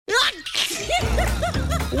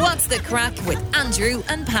What's the crack with Andrew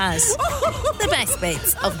and Pat? The best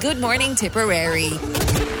bits of Good Morning Tipperary.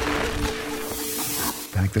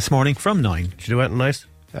 Back this morning from 9. Did you do anything nice?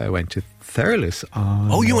 I went to Thurles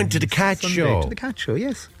on... Oh, you went to the cat Sunday, show? To the cat show,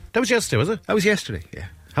 yes. That was yesterday, was it? That was yesterday, yeah.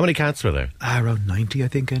 How many cats were there? Around 90, I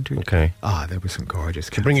think, entered. Okay. There were some gorgeous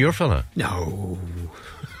cats. Did you bring your fella? No.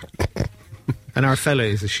 And our fella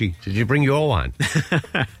is a she. Did you bring your one?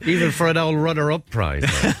 Even for an old runner-up prize.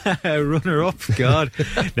 Runner-up, God.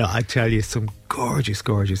 No, I tell you, some gorgeous,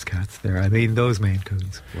 gorgeous cats there. I mean, those Maine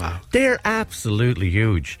Coons. Wow. They're absolutely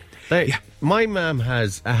huge. My mum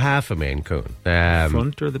has a half a Maine Coon.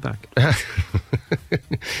 Front or the back?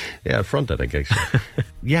 Yeah, front, I think, actually.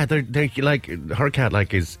 Yeah, they're like, her cat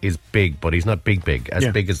is big, but he's not big, as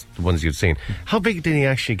big as the ones you've seen. How big did he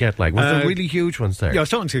actually get? Like, was there really huge ones there? Yeah, I was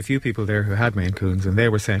talking to a few people there who had Maine Coons, and they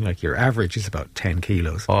were saying, like, your average is about 10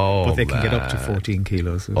 kilos. Oh, but they can get up to 14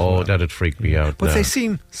 kilos as well. well. That'd freak me out. But they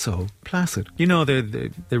seem so placid. You know, they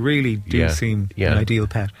really do seem an ideal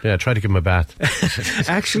pet. Yeah, try to give him a bath.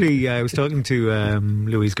 Actually, I was talking to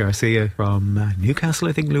Louise Garcia from Newcastle,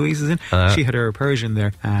 I think Louise is in. She had her Persian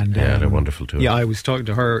there. And they're wonderful too. Yeah, I was talking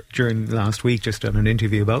to her during last week, just on an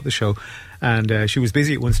interview about the show, and she was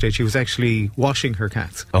busy at one stage. She was actually washing her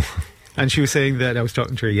cats. Oh. And she was saying that, I was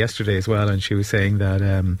talking to her yesterday as well, and she was saying that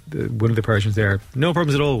one of the Persians there, no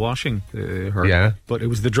problems at all washing her. Yeah. But it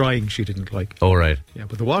was the drying she didn't like. Oh, right. Yeah,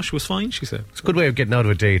 but the wash was fine, she said. It's a good way of getting out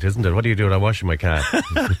of a date, isn't it? What do you do when I'm washing my cat?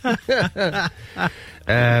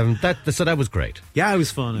 So that was great. Yeah, it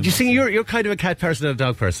was fun. You see, you're kind of a cat person and a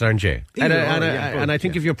dog person, aren't you? And I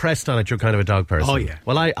think if you're pressed on it, you're kind of a dog person. Oh, yeah.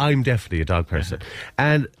 Well, I'm definitely a dog person.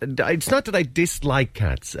 And it's not that I dislike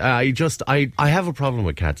cats. I have a problem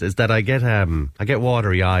with cats, is that I get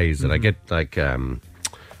watery eyes and I get like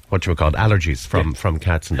allergies from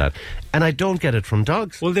cats and that, and I don't get it from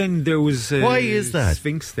dogs. Well, then there was why is that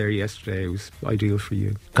Sphinx there yesterday? It was ideal for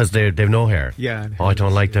you because they've no hair. Yeah. I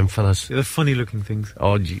don't like them fellas. They're funny looking things.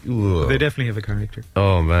 Oh, they definitely have a character.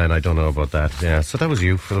 Oh man, I don't know about that. Yeah, so that was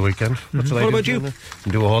you for the weekend. What about you? Didn't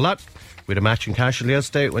do a whole lot. We had a match in Cashel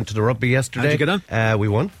yesterday. Went to the rugby yesterday. How'd you get on? We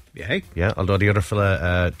won. Yeah. Although the other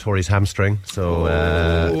fella tore his hamstring, so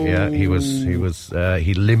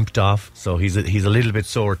he limped off. So he's a little bit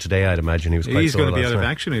sore today. I'd imagine he was. He's going to be out of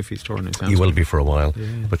action if he's torn his hamstring. He will be for a while.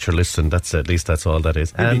 Yeah. But sure, listen, that's at least that's all that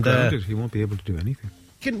is. He'll be grounded. He won't be able to do anything.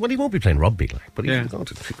 Well, he won't be playing rugby, but he can go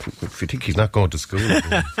to, if you think he's not going to school,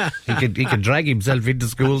 he can drag himself into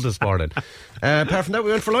school this morning. Apart from that,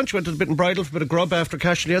 we went for lunch, went to the Bit and Bridal for a bit of grub after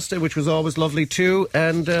Cashel yesterday, which was always lovely too,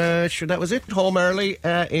 and sure, that was it. Home early,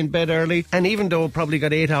 in bed early, and even though I probably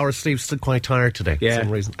got 8 hours sleep, still quite tired today for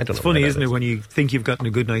some reason. I don't know. It's funny, isn't it, when you think you've gotten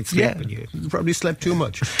a good night's sleep and you probably slept too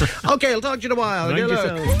much. Okay, I'll talk to you in a while.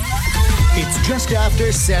 It's just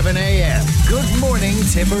after 7 a.m. Good morning,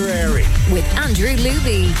 Tipperary. With Andrew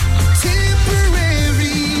Luby.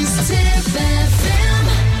 Tipperary's Tip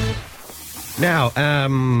FM. Now,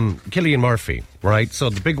 Cillian Murphy, right? So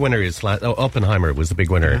the big winner is Oppenheimer was the big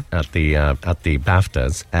winner at the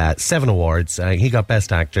BAFTAs. 7 awards. He got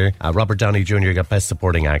Best Actor. Robert Downey Jr. got Best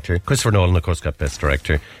Supporting Actor. Christopher Nolan, of course, got Best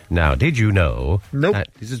Director. Now, did you know? Nope.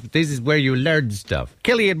 This is where you learn stuff.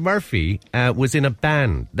 Cillian Murphy was in a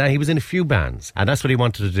band. Now, he was in a few bands, and that's what he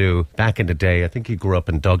wanted to do back in the day. I think he grew up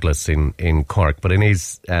in Douglas in Cork, but in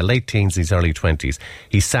his late teens, his early 20s,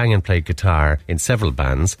 he sang and played guitar in several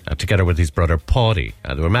bands together with his brother Paddy.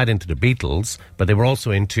 They were mad into the Beatles, but they were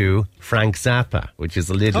also into Frank Zappa, which is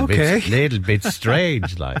a little bit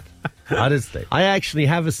strange, like. Honestly, I actually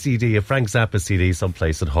have a CD, a Frank Zappa CD,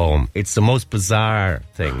 someplace at home. It's the most bizarre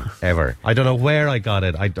thing ever. I don't know where I got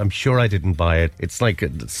it. I'm sure I didn't buy it. It's like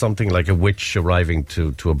something like a witch arriving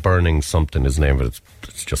to a burning something, his name, but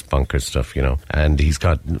it's just bonkers stuff, you know. And he's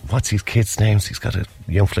got, what's his kids' names? He's got a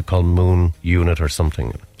young flick called Moon Unit or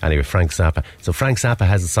something. Anyway, Frank Zappa. So Frank Zappa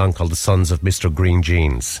has a song called The Sons of Mr. Green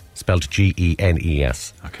Jeans, spelled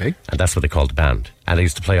Genes. Okay. And that's what they called the band. And they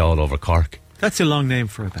used to play all over Cork. That's a long name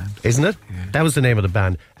for a band. Isn't it? Yeah. That was the name of the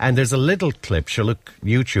band. And there's a little clip. Sure, look,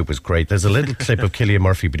 YouTube is great. There's a little clip of Cillian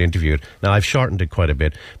Murphy being interviewed. Now, I've shortened it quite a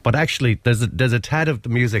bit. But actually, there's a tad of the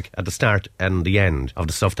music at the start and the end of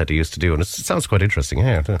the stuff that he used to do. And it sounds quite interesting.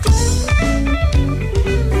 Yeah.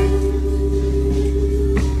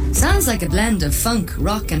 Sounds like a blend of funk,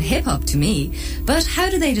 rock and hip-hop to me. But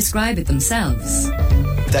how do they describe it themselves?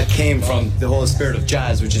 That came from the whole spirit of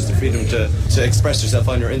jazz, which is the freedom to express yourself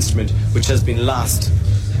on your instrument, which has been lost.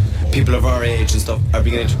 People of our age and stuff are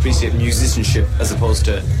beginning to appreciate musicianship as opposed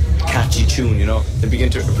to catchy tune, you know. They begin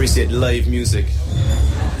to appreciate live music.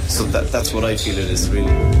 So that's what I feel it is, really.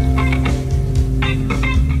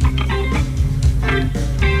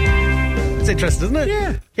 It's interesting, isn't it?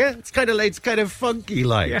 Yeah. Yeah, it's kind of funky,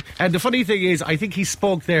 like. Yeah. And the funny thing is, I think he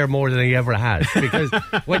spoke there more than he ever has, because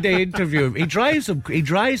when they interview him, he drives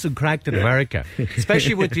them cracked in America,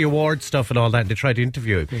 especially with the award stuff and all that. They try to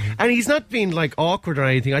interview him, and he's not being like awkward or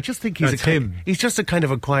anything. I just think he's he's just a kind of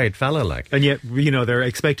a quiet fella, like. And yet, they're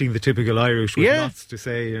expecting the typical Irish with lots to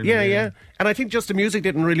say. And, yeah. And I think just the music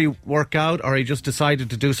didn't really work out, or he just decided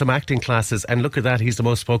to do some acting classes, and look at that, he's the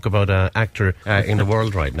most spoke about actor in the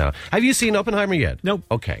world right now. Have you seen Oppenheimer yet? No.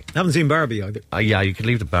 Okay. Haven't seen Barbie either. Yeah, you can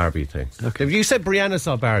leave the Barbie thing. Okay. You said Brianna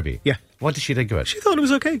saw Barbie. Yeah. What did she think of it? She thought it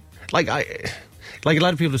was okay. Like a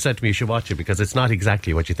lot of people have said to me, you should watch it because it's not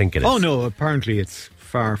exactly what you think it is. Oh no, apparently it's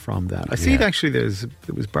far from that. I see actually there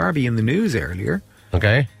was Barbie in the news earlier.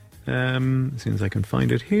 Okay. As soon as I can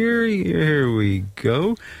find it here we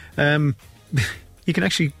go. You can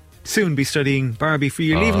actually soon be studying Barbie for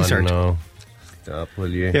your leaving cert. No. Stop, will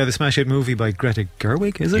you? Yeah, the smash hit movie by Greta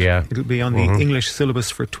Gerwig, is it? Yeah. It'll be on the English syllabus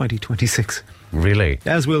for 2026. Really?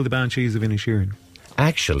 As will the Banshees of Inisherin.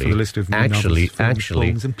 Actually, for the list of new novels, films,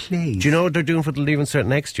 poems and plays. Do you know what they're doing for the leaving cert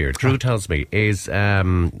next year? Drew tells me is that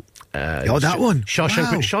one. Shawshank.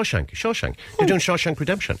 They're doing Shawshank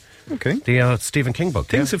Redemption. Okay. The Stephen King book.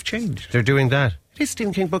 Things have changed. They're doing that. It is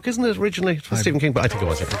Stephen King book, isn't it, originally? It was Stephen King book. I think it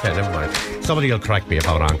was. Okay, never mind. Somebody will correct me if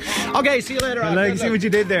I'm wrong. Okay, see you later. I see what you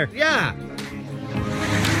did there. Yeah.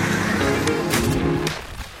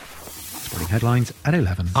 Headlines at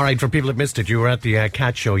 11. All right, for people that missed it, you were at the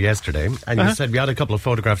cat show yesterday, and you said we had a couple of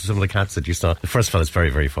photographs of some of the cats that you saw. The first fella's very,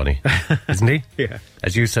 very funny, isn't he? Yeah.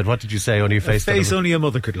 As you said, what did you say? Only a face. Only a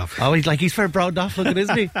mother could love. Oh, he's very proud off looking,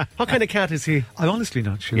 isn't he? What kind of cat is he? I'm honestly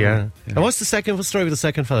not sure. Yeah. And what's the story with the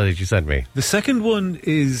second fella that you sent me? The second one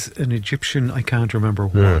is an Egyptian, I can't remember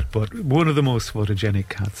what, but one of the most photogenic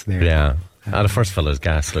cats there. Yeah. The first fellow's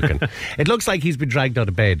gas looking. It looks like he's been dragged out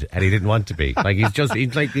of bed and he didn't want to be. Like he's got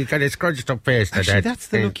a scrunched up face. Actually, that's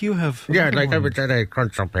the look you have. Yeah, like every day I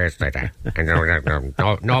scrunched up face like that. And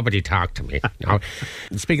nobody talked to me. No.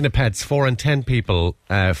 Speaking of pets, 4 in 10 pet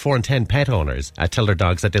owners tell their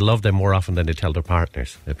dogs that they love them more often than they tell their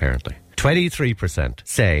partners, apparently. 23%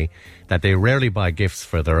 say that they rarely buy gifts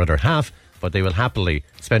for their other half, but they will happily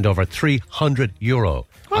spend over €300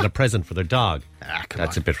 on a present for their dog.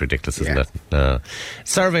 That's a bit ridiculous, isn't it?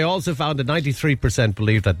 Survey also found that 93%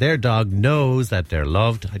 believe that their dog knows that they're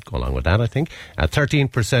loved. I'd go along with that, I think.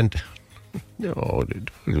 13%... No,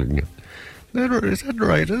 is that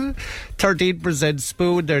right? 13%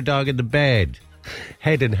 spoon their dog in the bed.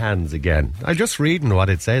 Head and hands again. I'm just reading what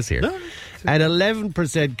it says here. And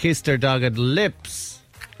 11% kiss their dog on the lips.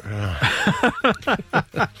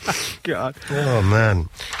 God. Oh man.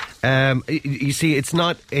 You see, it's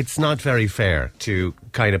not very fair to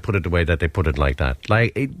kind of put it the way that they put it like that.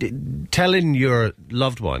 Like telling your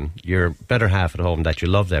loved one, your better half at home, that you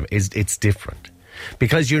love them it's different,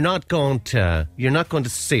 because you're not going to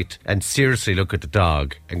sit and seriously look at the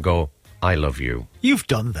dog and go, "I love you." You've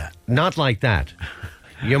done that. Not like that.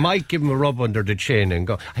 You might give him a rub under the chin and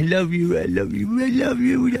go, "I love you, I love you, I love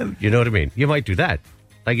you." You know what I mean? You might do that.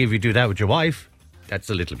 Like if you do that with your wife, that's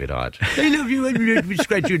a little bit odd. I love you, and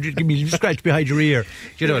scratch you, give me a scratch behind your ear.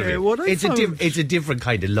 Do you know what I mean? It's a different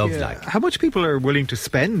kind of love. Like how much people are willing to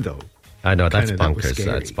spend though? I know that's bonkers.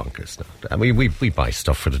 That's bonkers. No. I mean, we buy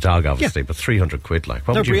stuff for the dog, obviously, but £300, like.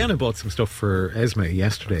 What Brianna bought some stuff for Esme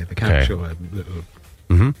yesterday at the cat show, a little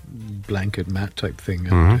blanket mat type thing,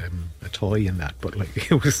 and a toy and that. But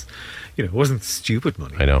like it was, it wasn't stupid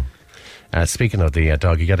money. I know. Speaking of the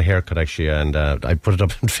dog, you got a haircut actually, and I put it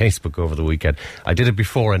up on Facebook over the weekend. I did a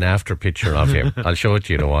before and after picture of him. I'll show it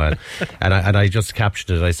to you in a while. And I just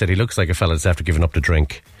captioned it. I said he looks like a fella that's after giving up the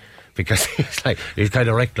drink, because he's kind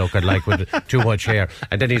of wrecked looking, like with too much hair,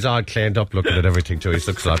 and then he's all cleaned up looking at everything too. He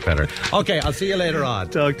looks a lot better. Okay, I'll see you later on.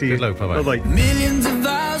 Talk to you. Good luck. Bye bye. Millions of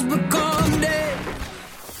hours become dead.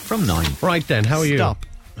 From 9. Right then, how are you? Stop.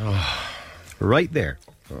 Right there.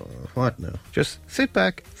 What now? Just sit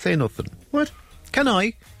back, say nothing. What? Can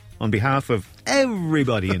I, on behalf of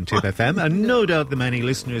everybody in Tip FM, and no doubt the many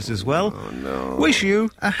listeners as well, wish you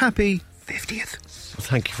a happy 50th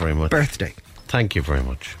Thank you very much. birthday. Thank you very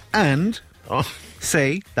much. And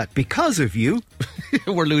say that because of you,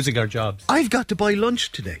 we're losing our jobs. I've got to buy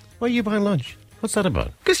lunch today. Why are you buying lunch? What's that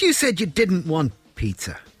about? Because you said you didn't want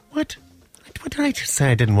pizza. What? What did I just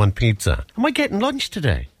say? I didn't want pizza. Am I getting lunch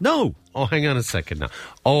today? No. Oh, hang on a second now.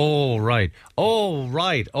 Oh, right.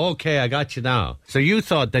 Okay, I got you now. So you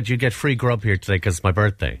thought that you'd get free grub here today because it's my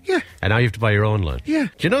birthday? Yeah. And now you have to buy your own lunch? Yeah.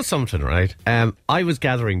 Do you know something, right? I was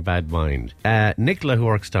gathering bad mind. Nicola, who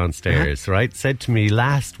works downstairs, right, said to me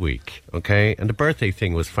last week, okay, and the birthday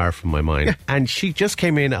thing was far from my mind. Yeah. And she just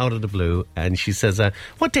came in out of the blue and she says,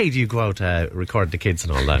 what day do you go out record the kids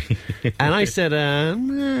and all that? And I said,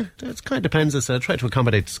 it kind of depends. I said, I try to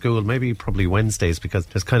accommodate the school, maybe probably Wednesdays, because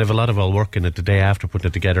there's kind of a lot of all working it the day after, putting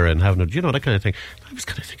it together and having it, you know, that kind of thing. I was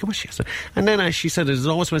kind of thinking, what she said. And then she said, is it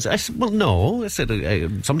always Wednesday? I said, well, no. I said,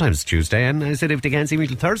 sometimes it's Tuesday. And I said, if they can't see me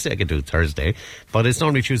till Thursday, I can do it Thursday. But it's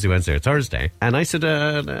normally Tuesday, Wednesday or Thursday. And I said,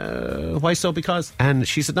 why so? Because? And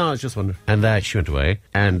she said, no, I was just wondering. And she went away.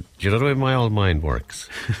 And do you know the way my old mind works?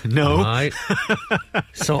 No.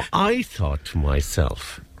 So I thought to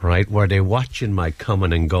myself, right, were they watching my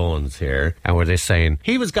coming and goings here, and were they saying,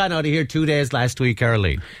 he was gone out of here 2 days last week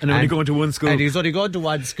early. And only going to one school. And he's only going to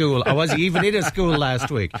one school. Or was he even in a school last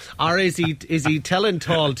week? Or is he telling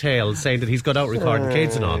tall tales, saying that he's gone out recording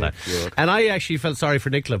kids and all that? God. And I actually felt sorry for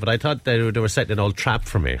Nicola, but I thought they were setting an old trap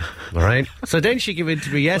for me. All right? So then she gave in to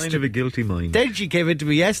me yesterday. Kind of a guilty mind. Then she gave in to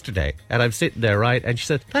me yesterday, and I'm sitting there, right, and she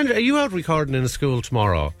said, Andrew, are you out recording in a school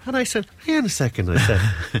tomorrow? And I said, hang on a second. I said,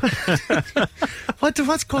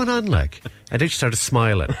 what's going on, like? And then she started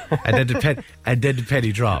smiling, and then the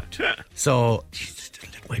penny dropped. So she said,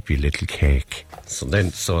 it might be a little cake. So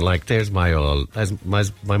there's my old, as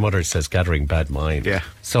my mother says, gathering bad mind. Yeah.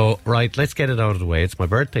 So right, let's get it out of the way. It's my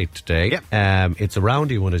birthday today. Yeah. It's a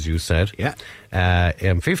roundy one, as you said. Yeah.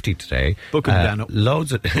 I'm 50 today. Book 'em, Dano.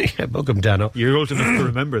 Loads of book 'em, Dano. You're old enough to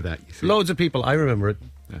remember that. You see. Loads of people, I remember it.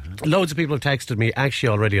 Loads of people have texted me actually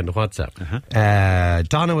already on the WhatsApp.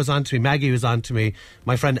 Donna was on to me, Maggie was on to me,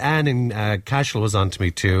 my friend Anne in Cashel was on to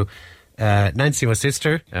me too. Nancy, my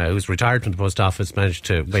sister, who's retired from the post office, managed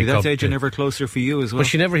to wake up. See, that's aging ever closer for you as well. Well,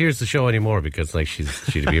 she never hears the show anymore because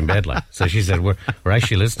she'd be in bed like. So she said, we're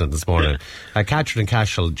actually listening this morning. Catherine and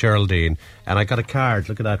Cashel, Geraldine, and I got a card,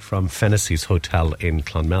 look at that, from Fennessy's Hotel in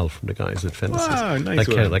Clonmel from the guys at Fennessy's. Wow, nice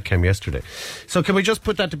that came yesterday. So can we just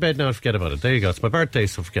put that to bed now and forget about it? There you go. It's my birthday,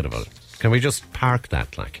 so forget about it. Can we just park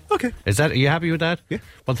that, like? Okay. Are you happy with that? Yeah.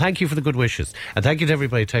 Well, thank you for the good wishes. And thank you to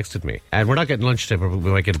everybody who texted me. And we're not getting lunch today, but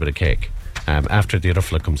we might get a bit of cake. After the other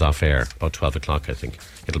fella comes off air, about 12 o'clock, I think.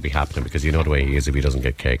 It'll be happening because you know the way he is if he doesn't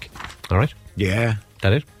get cake. All right? Yeah.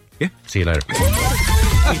 That it? Yeah. See you later.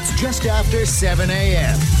 It's just after 7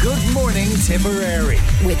 a.m. Good morning, Tipperary.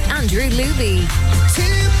 With Andrew Luby.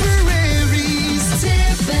 Tipperary's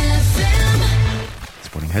Tip FM.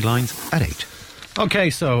 Sporting headlines at 8. Okay,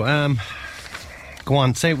 so, go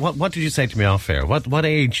on, say, what did you say to me off air? What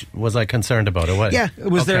age was I concerned about? Or what? Yeah,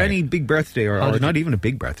 was there any big birthday or not even a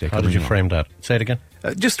big birthday? How did you frame that? Say it again.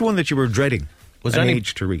 Just one that you were dreading. Was an any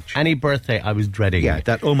age to reach? Any birthday I was dreading? Yeah,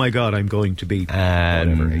 that, oh my God, I'm going to be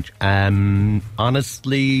whatever age.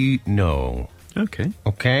 Honestly, no.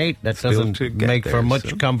 Okay, that Still doesn't make for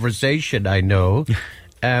much conversation, I know.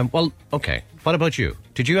 Well, okay. What about you?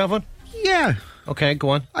 Did you have one? Yeah. Okay, go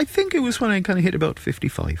on. I think it was when I kind of hit about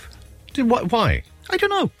 55. Why? I don't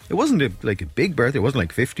know. It wasn't like a big birthday. It wasn't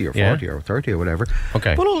like 50 or 40 or 30 or whatever.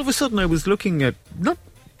 Okay. But all of a sudden I was looking at, not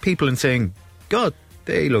people and saying, God,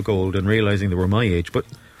 they look old, and realising they were my age, but...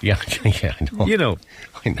 Yeah, I know. You know.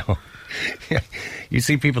 I know. Yeah. You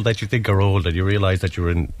see people that you think are old and you realise that you're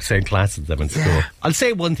in the same class as them in school. Yeah. I'll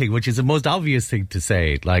say one thing, which is the most obvious thing to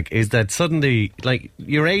say, like, is that suddenly, like,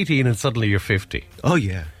 you're 18 and suddenly you're 50. Oh,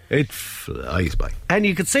 yeah. It flies by. And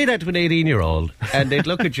you could say that to an 18-year-old and they'd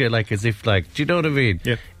look at you like as if, like, do you know what I mean?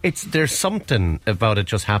 Yeah. There's something about it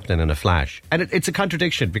just happening in a flash. And it's a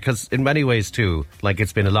contradiction because in many ways, too, like,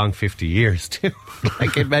 it's been a long 50 years, too.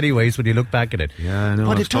 Like, in many ways, when you look back at it. Yeah, I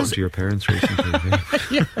know. I was talking to your parents recently.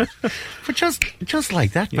 Yeah. But just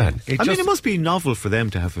like that, man. I mean, it must be novel for them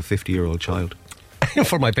to have a 50-year-old child.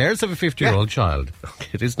 For my parents to have a 50-year-old child.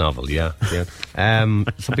 It is novel, yeah. Some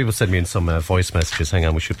people send me in some voice messages. Hang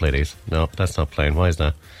on, we should play these. No, that's not playing. Why is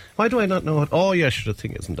that? Why do I not know it? Oh, yeah, sure, the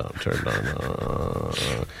thing isn't turned on.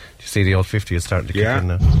 Do you see the old 50 is starting to kick in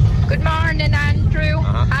now? Good morning, Andrew.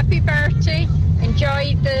 Happy birthday.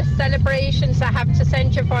 Enjoy the celebrations. I have to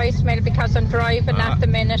send you voicemail because I'm driving at the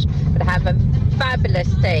minute. But have a fabulous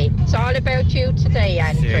day. It's all about you today,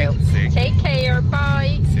 Andrew. See. Take care.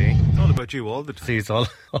 Bye. See? It's all about you all the time. See, it's all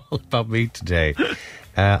about me today.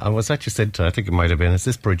 I was actually said to, I think it might have been, is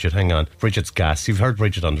this Bridget? Hang on. Bridget's gas. You've heard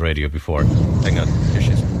Bridget on the radio before. Hang on. Here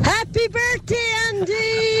she is. Happy birthday,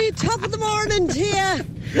 Andy! Top of the morning to you.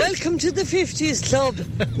 Welcome to the 50s club.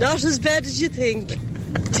 Not as bad as you think.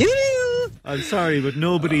 To you. I'm sorry, but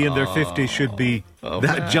nobody in their 50s should be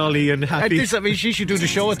that jolly and happy. She should do the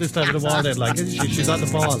show at this time of the morning, like, isn't she? She's on the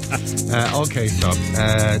ball. Okay, so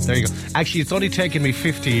there you go. Actually, it's only taken me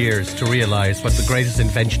 50 years to realise what the greatest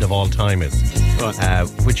invention of all time is,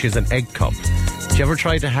 which is an egg cup. Did you ever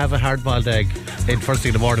try to have a hard-boiled egg in first thing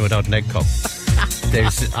in the morning without an egg cup?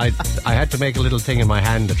 I had to make a little thing in my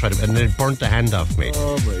hand to try to, and it burnt the hand off me.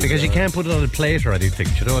 Because you can't put it on a plate or anything.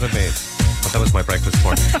 Do you know what I mean? But that was my breakfast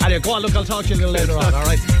morning. Anyway, go on, look, I'll talk to you a little later on, all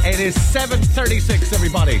right? It is 7:36,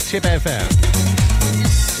 everybody. Tip FM.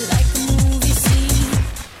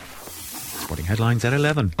 Sporting headlines at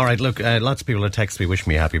 11. All right, look, lots of people have texted me, wish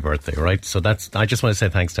me a happy birthday, right? So I just want to say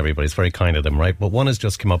thanks to everybody. It's very kind of them, right? But one has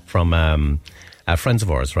just come up from friends of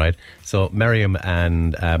ours, right? So Miriam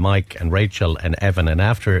and Mike and Rachel and Evan, and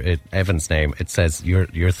after Evan's name, it says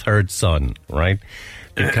your third son, right?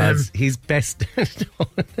 Because he's best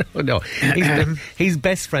he's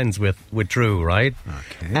best friends with Drew, right?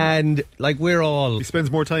 Okay. And like we're all, he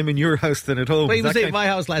spends more time in your house than at home. Well, he was at my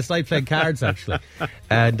house last night playing cards actually.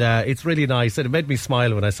 And it's really nice, and it made me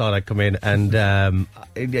smile when I saw that come in. And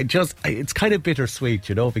it's kind of bittersweet,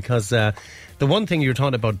 you know, because the one thing you're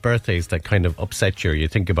talking about birthdays that kind of upset you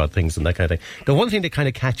think about things and that kind of thing. The one thing that kind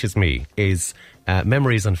of catches me is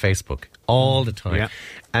memories on Facebook all the time. Yeah.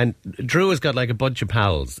 And Drew has got like a bunch of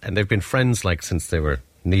pals, and they've been friends like since they were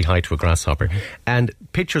knee-high to a grasshopper. And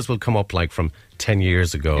pictures will come up like from 10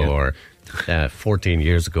 years ago or 14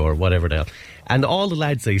 years ago or whatever the hell. And all the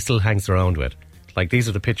lads that he still hangs around with, like these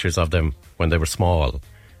are the pictures of them when they were small.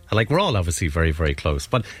 And like we're all obviously very, very close.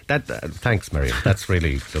 But that, thanks, Miriam. That's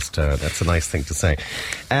really just, that's a nice thing to say.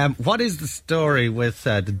 What is the story with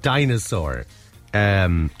the dinosaur?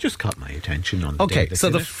 Just caught my attention on the okay, so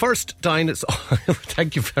the first dinosaur...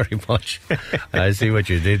 Thank you very much. I see what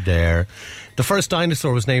you did there. The first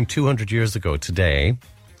dinosaur was named 200 years ago today.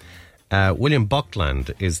 William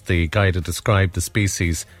Buckland is the guy that described the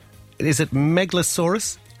species. Is it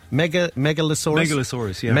Megalosaurus? Megalosaurus?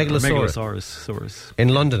 Megalosaurus, yeah. Megalosaurus. In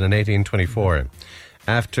London in 1824.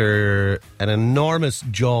 After an enormous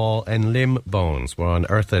jaw and limb bones were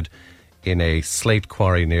unearthed in a slate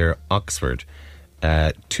quarry near Oxford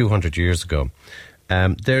 200 years ago.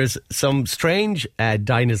 There's some strange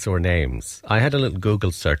dinosaur names. I had a little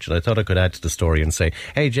Google search and I thought I could add to the story and say,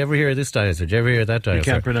 hey, did you ever hear this dinosaur? Did you ever hear that dinosaur? You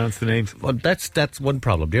can't pronounce the names. Well, that's one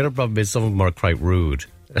problem. The other problem is some of them are quite rude.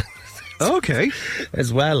 Okay.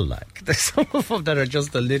 As well, like there's some of them that are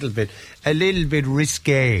just a little bit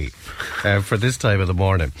risque for this time of the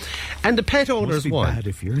morning. And the pet owners one. Bad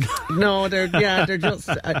if you're not. No, they're just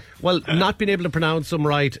not being able to pronounce them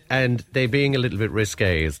right, and they being a little bit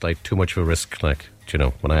risque is like too much of a risk. Like, you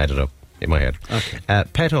know, when I add it up in my head. Okay.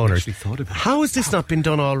 Pet owners. How has this not been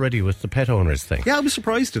done already with the pet owners thing? Yeah, I was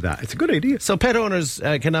surprised at that. It's a good idea. So pet owners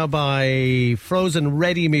can now buy frozen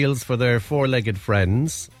ready meals for their four-legged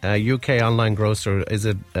friends. UK online grocer, is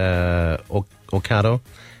it Ocado?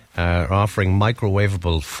 Are offering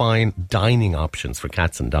microwavable fine dining options for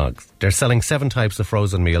cats and dogs. They're selling 7 types of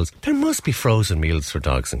frozen meals. There must be frozen meals for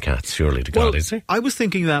dogs and cats, surely to God, is there? I was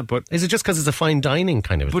thinking that, but... Is it just because it's a fine dining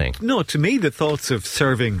kind of a thing? No, to me, the thoughts of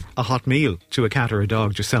serving a hot meal to a cat or a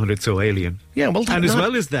dog just sounded so alien. Yeah, well... And as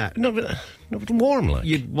well as that... No, but warm, like.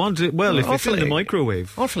 You'd want it... Well, if it's in the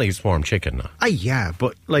microwave... Awfully it's warm chicken, no? Yeah,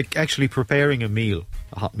 but, like, actually preparing a meal,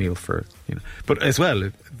 a hot meal for, you know... But as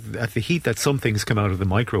well... At the heat that some things come out of the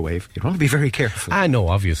microwave, you want to be very careful. I know,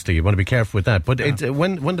 obviously, you want to be careful with that. But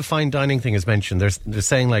when the fine dining thing is mentioned, they're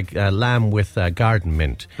saying like lamb with garden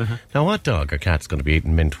mint. Now, what dog or cat's going to be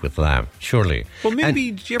eating mint with lamb? Surely. Well,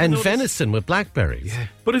 maybe. And venison with blackberries. Yeah.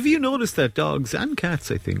 But have you noticed that dogs and cats,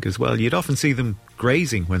 I think, as well, you'd often see them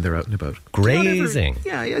grazing when they're out and about. Grazing?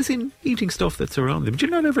 Yeah, as in eating stuff that's around them. Do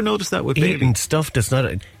you not ever notice that with Bailey? Eating stuff that's not...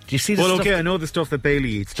 Do you see the stuff... Well, okay, I know the stuff that Bailey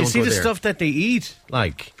eats. Do you see the stuff that they eat?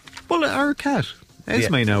 Like... Well, our cat,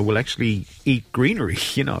 Esme, now will actually eat greenery,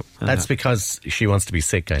 you know. That's because she wants to be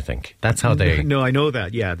sick, I think. That's how they... No, I know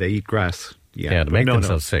that. Yeah, they eat grass. Yeah, to make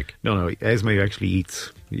themselves sick. No, Esme actually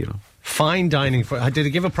eats, you know. Fine dining. Did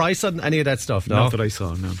it give a price on any of that stuff? No? Not that I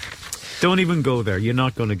saw, no. Don't even go there. You're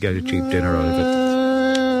not going to get a cheap dinner out of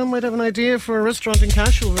it. I might have an idea for a restaurant in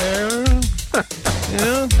Cashel-Ware.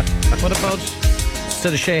 Yeah. What about,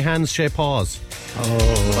 instead of shake hands, shake paws?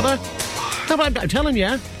 Oh. I'm telling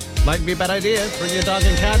you, might be a bad idea. Bring your dog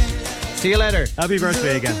and cat. See you later. Happy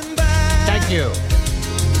birthday again. Thank you.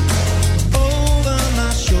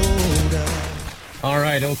 All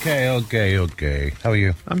right, okay. How are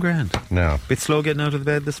you? I'm grand. No. Bit slow getting out of the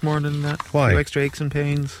bed this morning. Why? Extra aches and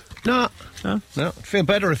pains. No. I feel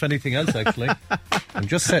better if anything else, actually. I'm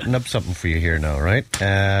just setting up something for you here now, right?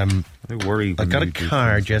 I worry. I got a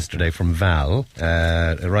card yesterday from Val.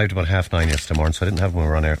 Arrived about 9:30 yesterday morning, so I didn't have them when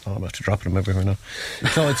we were on air. Oh, I'm about to drop them everywhere now.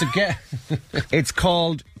 So it's it's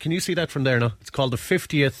called, can you see that from there now? It's called the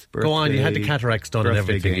 50th. Birthday, go on, you had the cataracts done and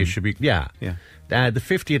everything. Game. You should be, the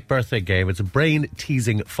 50th birthday game. It's a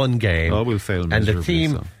brain-teasing, fun game. Oh, we'll fail miserably. And the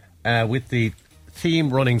theme, with the theme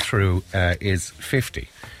running through, is 50.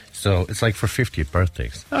 So it's like for 50th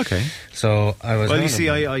birthdays. Okay. So I was... Well, you see,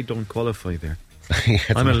 I don't qualify there.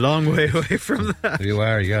 I'm a long way away from that. You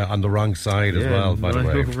are, on the wrong side as well, by the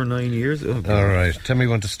way. Over 9 years. Oh, all right. Tell me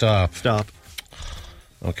when to stop. Stop.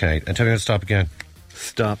 Okay. And tell me when to stop again.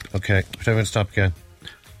 Stop. Okay. Tell me when to stop again.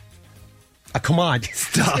 Come on.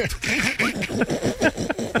 Stop.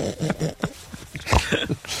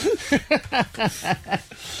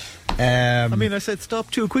 I mean, I said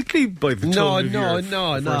stop too quickly by the time first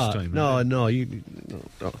time. No.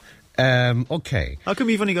 Okay. How come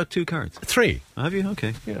you've only got 2 cards? 3. Have you?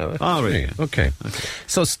 Okay. Yeah. Right. Okay.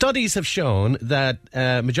 So studies have shown that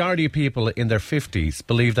majority of people in their 50s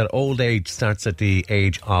believe that old age starts at the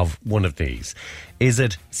age of one of these. Is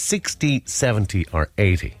it 60, 70 or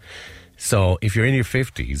 80? So if you're in your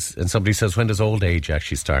 50s and somebody says, when does old age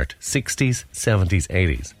actually start? 60s, 70s,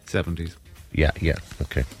 80s? 70s. Yeah.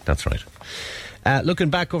 Okay, that's right. Looking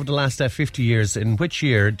back over the last 50 years, in which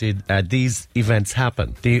year did these events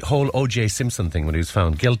happen? The whole O.J. Simpson thing when he was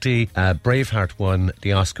found guilty. Braveheart won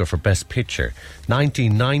the Oscar for Best Picture.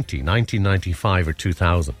 1990, 1995 or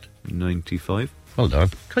 2000? 95. Well done.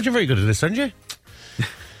 God, you're very good at this, aren't you?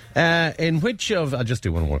 In which of... I'll just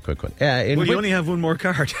do one more quick one. You only have one more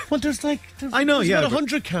card. Well, there's about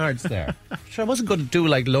 100 cards there. Sure, I wasn't going to do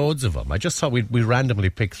loads of them. I just thought we randomly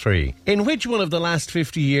pick 3. In which one of the last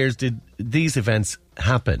 50 years did these events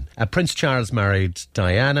happen? Prince Charles married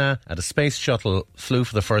Diana, the space shuttle flew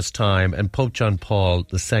for the first time, and Pope John Paul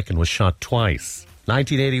II was shot twice.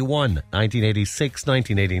 1981, 1986,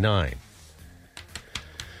 1989.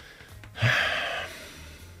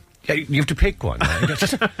 You have to pick one. Right?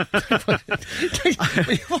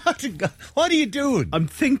 What are you doing? I'm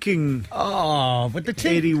thinking. Oh, but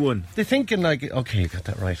 81. They're thinking okay, you got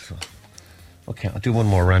that right. So. Okay, I'll do one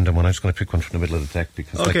more random one. I'm just going to pick one from the middle of the deck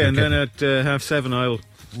because. Okay, and then at 7:30 I'll.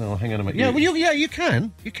 No, hang on a minute. Yeah, well, you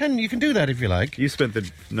can do that if you like. You spent the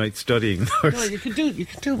night studying. No, you can do.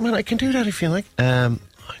 Man, I can do that if you like. I don't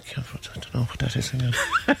know what that is.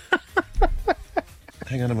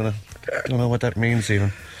 Hang on a minute. I don't know what that means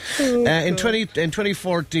even. In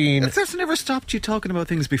 2014... That's never stopped you talking about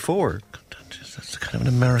things before. That's kind of an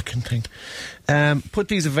American thing. Put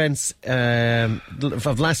these events of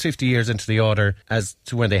the last 50 years into the order as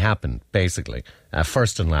to when they happened, basically.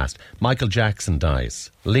 First and last. Michael Jackson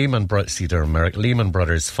dies. Lehman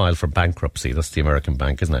Brothers file for bankruptcy. That's the American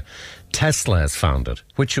bank, isn't it? Tesla is founded.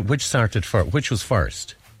 Which started first? Which was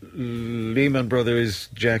first? Lehman Brothers,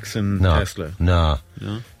 Jackson, Tesla. No.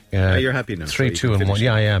 You're happy now. 3, 2 and 1.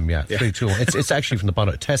 Yeah, I am, 3, 2 and 1. It's actually from the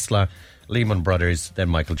bottom. Tesla, Lehman Brothers, then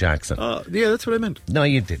Michael Jackson. Yeah, that's what I meant. No,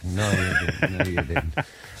 you didn't.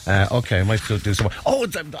 Okay, I might still do some more. Oh,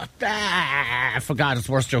 I forgot. It's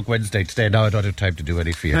Worst Joke Wednesday today. Now I don't have time to do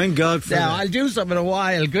any for you. Thank God for that. I'll do some in a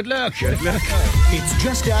while. Good luck. It's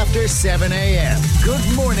just after 7 a.m.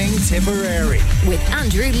 Good morning, Tipperary. With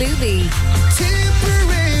Andrew Luby.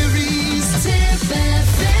 Tipperary's Tip FM.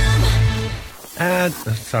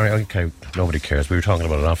 Sorry, okay, nobody cares. We were talking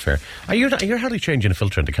about it off air. You're hardly changing a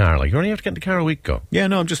filter in the car. You only have to get in the car a week ago. Yeah,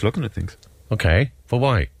 no, I'm just looking at things. Okay, but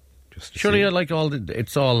why? Just surely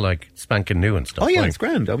it's all spanking new and stuff. Oh yeah, it's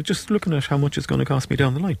grand. I was just looking at how much it's going to cost me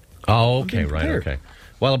down the line. Oh, okay, right, okay.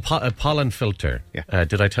 Well, a pollen filter. Yeah.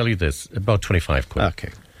 Did I tell you this? About 25 quid. Okay.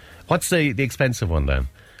 What's the expensive one then?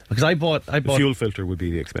 Because I bought the fuel filter would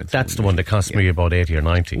be the expensive. That's the one that cost me about 80 or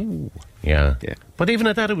 90. Ooh. Yeah. But even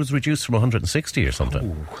at that, it was reduced from 160 or something.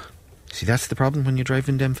 Ooh. See, that's the problem when you're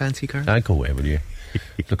driving them fancy cars. I'd go away with you.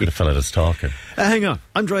 Look at the fella that's talking. Hang on.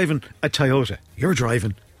 I'm driving a Toyota. You're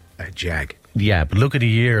driving a Jag. Yeah, but look at the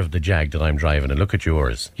year of the Jag that I'm driving and look at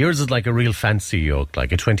yours. Yours is like a real fancy yoke,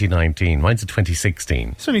 like a 2019. Mine's a 2016.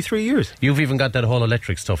 It's only 3 years. You've even got that whole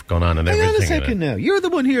electric stuff going on and everything. Hang on a second now. You're the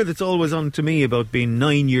one here that's always on to me about being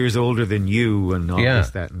 9 years older than you and all this,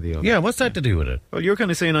 that and the other. Yeah, what's that to do with it? Well, you're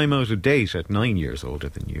kind of saying I'm out of date at 9 years older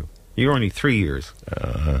than you. You're only 3 years.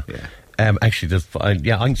 Yeah. Actually,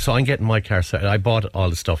 so I'm getting my car. I bought all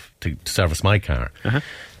the stuff to service my car.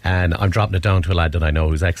 And I'm dropping it down to a lad that I know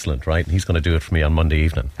who's excellent, right? And he's going to do it for me on Monday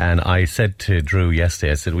evening. And I said to Drew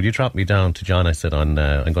yesterday, I said, will you drop me down to John? I said, I'm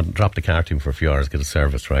going to drop the car to him for a few hours, get a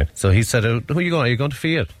service, right? So he said, who are you going? Are you going to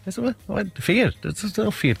Fiat? I said, what? Fiat? There's no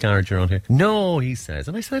Fiat garage around here. No, he says.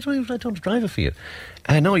 And I said, I don't drive a Fiat.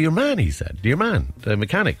 No, your man, he said. Your man, the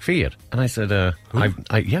mechanic, Fiat. And I said, I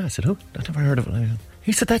said, who? I never heard of it.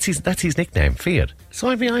 He said that's his nickname, Fiat. So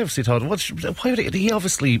I obviously thought, why would he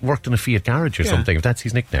obviously worked in a Fiat garage or something if that's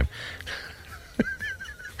his nickname.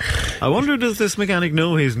 I wonder, does this mechanic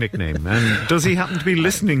know his nickname? And does he happen to be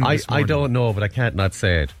listening this morning? I don't know, but I can't not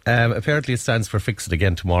say it. Apparently it stands for Fix It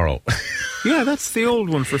Again Tomorrow. Yeah, that's the old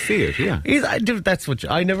one for Fiat, yeah.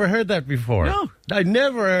 I never heard that before. No. I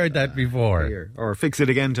never heard that before. Or Fix It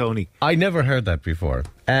Again, Tony. I never heard that before.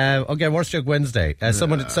 Okay, Worst Joke Wednesday.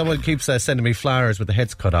 Someone keeps sending me flowers with the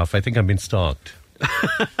heads cut off. I think I'm being stalked.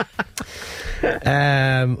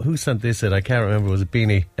 Who sent this in? I can't remember. Was it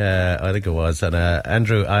Beanie? I think it was. And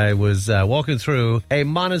Andrew, I was walking through a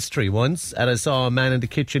monastery once and I saw a man in the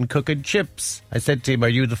kitchen cooking chips. I said to him, are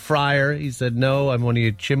you the friar? He said, no, I'm only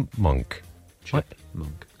a chipmunk.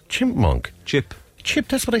 Chipmunk. Chipmunk. Chip,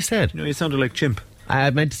 that's what I said. You sounded like chimp. I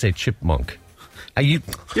meant to say chipmunk. You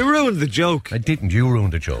ruined the joke. I didn't. You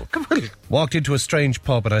ruined the joke. Come on. Walked into a strange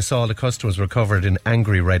pub and I saw the customers were covered in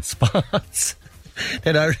angry red spots.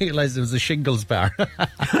 Then I realised it was a shingles bar.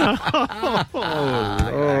 Oh,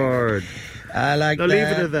 Lord. I like that.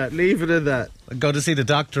 Leave it at that. I go to see the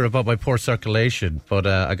doctor about my poor circulation, but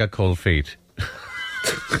I got cold feet.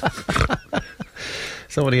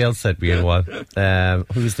 Somebody else sent me in one.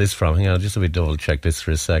 Who's this from? Hang on, just let me double check this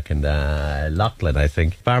for a second. Lachlan, I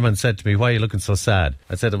think. Barman said to me, why are you looking so sad?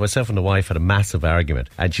 I said that myself and the wife had a massive argument,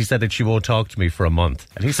 and she said that she won't talk to me for a month.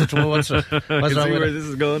 And he said, well, what's wrong with where this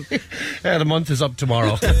is going? Yeah, the month is up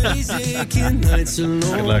tomorrow. Nights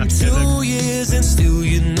alone, 2 years and still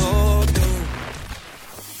you know.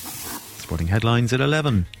 Sporting headlines at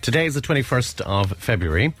 11. Today is the 21st of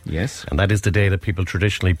February. Yes. And that is the day that people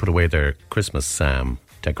traditionally put away their Christmas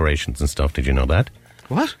decorations and stuff. Did you know that?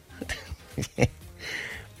 What?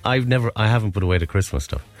 I haven't put away the Christmas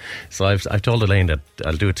stuff. So I've told Elaine that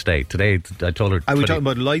I'll do it today. Today, I told her... Are we talking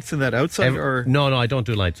about lights and that outside? Or No, I don't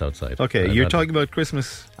do lights outside. Okay, you're talking about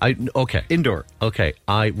Christmas... Okay. Indoor. Okay,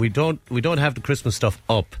 we don't have the Christmas stuff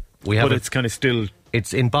up. But it's kind of still...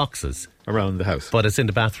 It's in boxes. Around the house. But it's in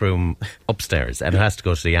the bathroom upstairs and it has to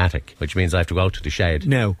go to the attic, which means I have to go out to the shed.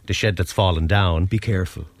 No. The shed that's fallen down. Be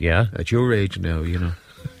careful. Yeah? At your age now, you know.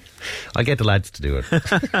 I'll get the lads to do it.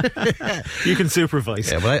 You can supervise.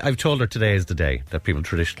 Yeah, but I've told her today is the day that people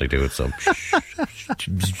traditionally do it, so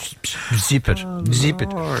zip it. Zip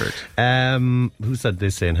it. Who said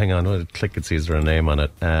this in? Hang on, I'll click and see is there a name on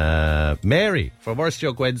it. Mary from Worst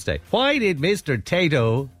Joke Wednesday. Why did Mr.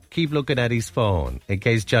 Tato keep looking at his phone in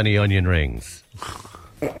case Johnny Onion rings?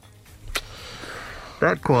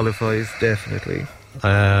 That qualifies, definitely.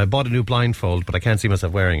 I bought a new blindfold, but I can't see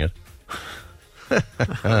myself wearing it. Oh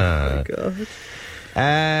my God.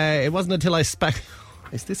 It wasn't until I spanked...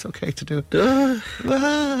 Is this okay to do?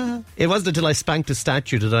 It wasn't until I spanked a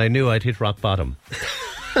statue that I knew I'd hit rock bottom.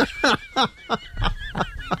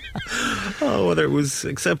 Oh, whether it was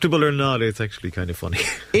acceptable or not, it's actually kind of funny.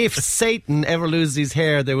 If Satan ever loses his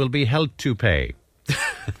hair, there will be hell to pay.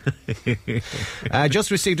 I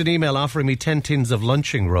just received an email offering me 10 tins of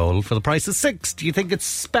lunching roll for the price of 6. Do you think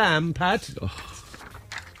it's spam, Pat?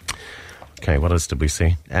 Okay, what else did we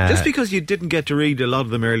see? Just because you didn't get to read a lot of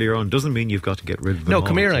them earlier on doesn't mean you've got to get rid of them. No,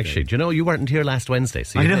 come here, actually. Do you know, you weren't here last Wednesday.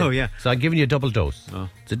 So I know, yeah. So I've given you a double dose. Oh.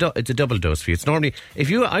 It's a double dose for you. It's normally...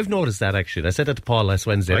 I've noticed that, actually. I said that to Paul last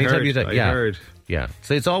Wednesday. I heard. Yeah.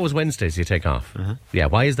 So it's always Wednesdays you take off. Uh-huh. Yeah,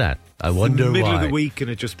 why is that? I wonder why. It's the middle of the week and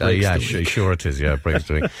it just breaks the week. Sure it is. Yeah, it breaks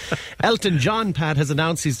the week. Elton John, Pat, has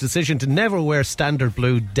announced his decision to never wear standard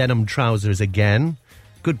blue denim trousers again.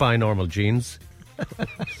 Goodbye, normal jeans.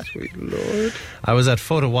 Sweet Lord. I was at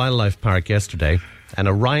Photo Wildlife Park yesterday and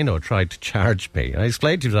a rhino tried to charge me. I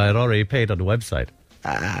explained to him that I had already paid on the website.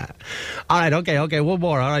 All right, okay, one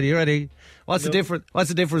more. All right, you ready? What's the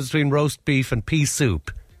difference between roast beef and pea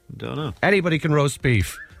soup? Don't know. Anybody can roast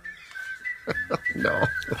beef. No.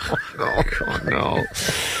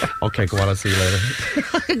 Okay, go on, I'll see you later.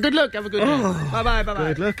 Good luck, have a good day. Bye-bye.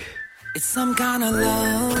 Good luck. It's some kind of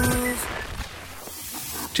love.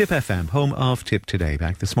 Tip FM, home of Tip Today,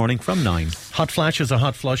 back this morning from 9. Hot flashes or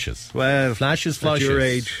hot flushes? Well, flashes. At your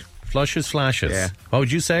age. Flushes. Yeah. What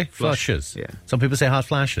would you say? Flushes. Yeah. Some people say hot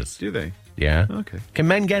flashes. Do they? Yeah. Okay. Can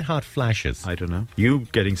men get hot flashes? I don't know. You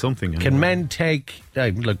getting something. Anyway. Can men take...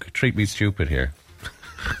 look, treat me stupid here.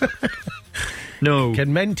 No.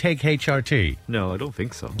 Can men take HRT? No, I don't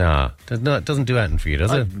think so. Nah, it doesn't do anything for you,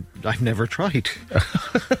 does it? I've never tried.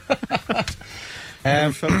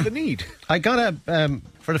 Never felt the need. I got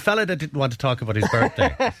for the fella that didn't want to talk about his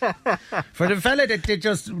birthday. For the fella that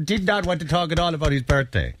did not want to talk at all about his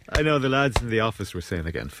birthday. I know the lads in the office were saying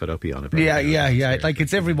again, fed up on it. Yeah. Like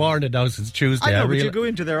it's every morning now since Tuesday. I know, but you go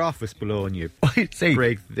into their office below and you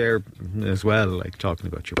break there as well, like talking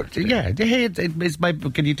about your birthday. Yeah, hey, it's my.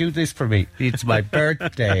 Can you do this for me? It's my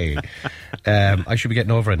birthday. I should be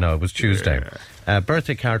getting over it now. It was Tuesday.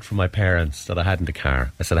 Birthday card from my parents that I had in the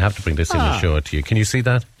car. I said I have to bring this in and show it to you. Can you see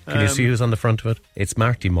that? Can you see who's on the front of it? It's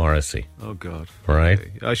Marty Morrissey. Oh God! Right.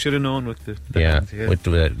 Okay. I should have known with the hands, with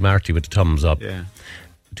Marty with the thumbs up. Yeah.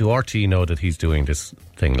 Do RT know that he's doing this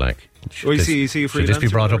thing? Like, is he a freelancer? Should this be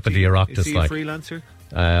brought up in the Oireachtas? Is he a freelancer?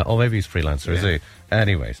 Maybe he's freelancer, is he?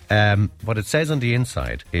 Anyways, what it says on the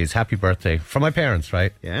inside is happy birthday from my parents,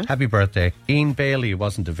 right? Yeah. Happy birthday. Ian Bailey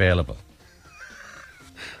wasn't available.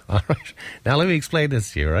 All right. Now let me explain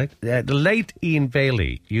this to you, right? The late Ian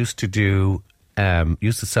Bailey used to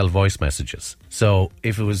sell voice messages. So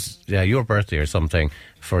if it was your birthday or something,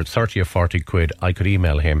 for 30 or 40 quid, I could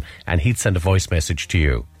email him and he'd send a voice message to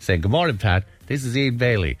you saying, "Good morning, Pat. This is Ian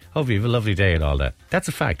Bailey. Hope you have a lovely day," and all that. That's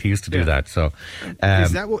a fact. He used to do that. So,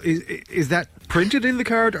 is that printed in the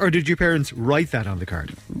card, or did your parents write that on the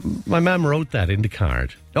card? My mum wrote that in the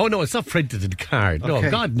card. Oh no, it's not printed in the card. Okay.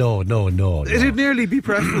 No, God, no. It'd nearly be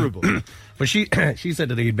preferable. But she said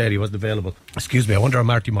that Ian Bailey wasn't available. Excuse me, I wonder how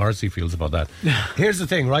Marty Morrissey feels about that. Here's the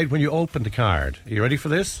thing, right? When you open the card, are you ready for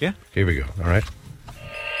this? Yeah. Here we go, all right?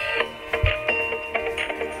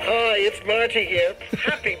 Hi, it's Marty here.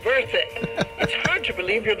 Happy birthday. It's hard to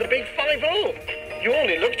believe you're the big 5-0. You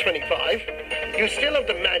only look 25. You still have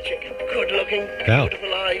the magic. Good looking,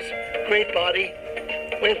 beautiful eyes, great body.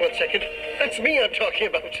 Wait 1 second. That's me I'm talking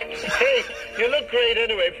about. Hey, you look great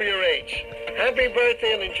anyway for your age. Happy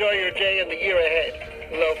birthday and enjoy your day and the year ahead.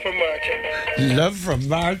 Love from Marty. Love from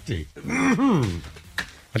Marty.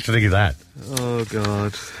 What do you think of that? Oh,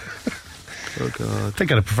 God. Oh, God. I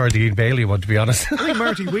think I'd prefer the Ian Bailey one, to be honest. I think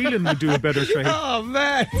Marty Whelan would do a better trade. Oh,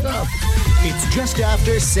 man. It's just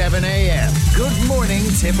after 7 a.m. Good morning,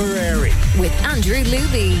 Tipperary. With Andrew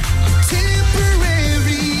Luby.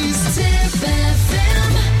 Tipperary's Tip FM.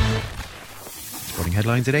 Sporting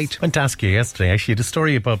headlines at 8. I went to ask you yesterday, actually, the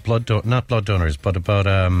story about not blood donors, but about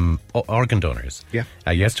organ donors. Yeah.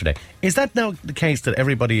 Yesterday. Is that now the case that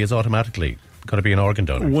everybody is automatically going to be an organ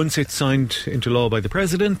donor? Once it's signed into law by the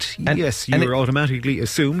president, yes, you were automatically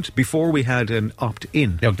assumed. Before we had an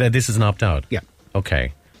opt-in. This is an opt-out? Yeah.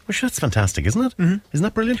 Okay. Well, sure, that's fantastic, isn't it? Mm-hmm. Isn't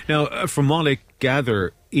that brilliant? Now, from all I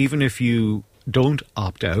gather, even if you don't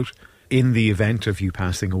opt out, in the event of you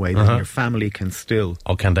passing away, then your family can still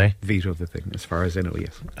can they? Veto the thing, as far as I know,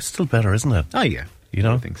 yes. It's still better, isn't it? Oh, yeah. You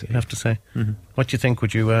know, I think so, you have to say. Mm-hmm. What do you think?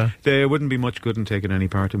 Would you... There wouldn't be much good in taking any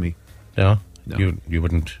part of me. No? No. You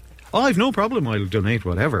wouldn't... Oh, I've no problem. I'll donate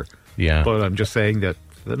whatever. Yeah. But I'm just saying that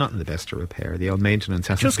they're not in the best of repair. The old maintenance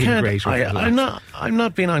hasn't been great. I'm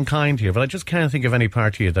not being unkind here, but I just can't think of any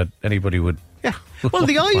part here that anybody would... Yeah. Well,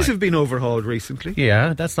 the eyes have been overhauled recently.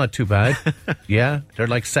 Yeah, that's not too bad. Yeah, they're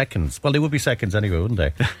like seconds. Well, they would be seconds anyway, wouldn't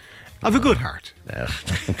they? I've a good heart.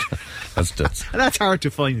 That's hard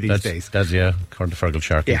to find these days. That's according to Fergal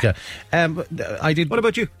Sharkey. Yeah. I did. What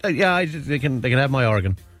about you? They can have my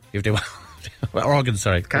organ if they want. Organ,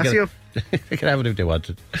 sorry. Casio. They can have it if they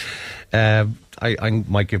want it. I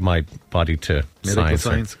might give my body to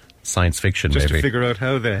science fiction, just maybe. to figure out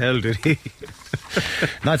how the hell did he...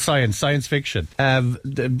 Not science fiction.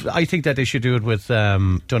 I think that they should do it with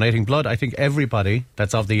donating blood. I think everybody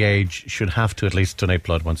that's of the age should have to at least donate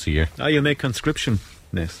blood once a year. You'll make conscription.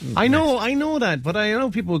 I know that, but I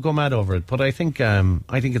know people will go mad over it. But I think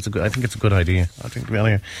it's a good idea. I think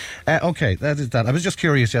okay, that is that. I was just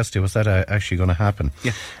curious yesterday. Was that actually going to happen?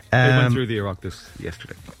 Yeah, it went through the Oireachtas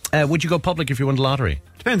yesterday. Would you go public if you won the lottery?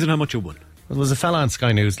 Depends on how much you won. There was a fella on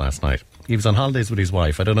Sky News last night. He was on holidays with his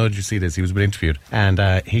wife. I don't know, did you see this? He was being interviewed. And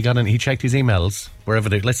he checked his emails, wherever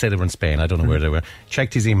let's say they were in Spain, I don't know where they were.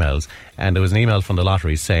 Checked his emails, and there was an email from the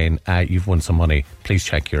lottery saying, you've won some money, please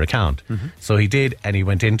check your account. Mm-hmm. So he did, and he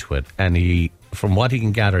went into it, and from what he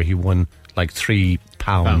can gather, he won like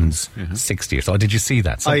 £3.60 or so. Did you see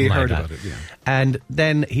that? I heard about it, yeah. And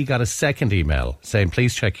then he got a second email saying,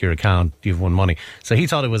 please check your account, you've won money. So he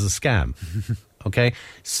thought it was a scam. Okay,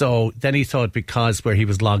 so then he thought because where he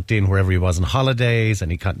was logged in wherever he was on holidays,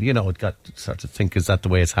 and he got, it got sort to think, is that the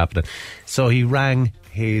way it's happening? So he rang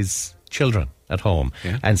his children at home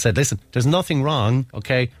and said, listen, there's nothing wrong,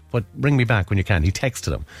 okay, but ring me back when you can. He texted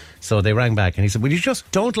them. So they rang back and he said, will you just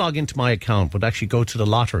don't log into my account, but actually go to the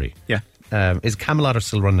lottery? Yeah. Is Camelot are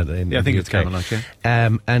still running it in I think the it's UK. Camelot,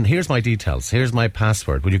 yeah. And here's my details. Here's my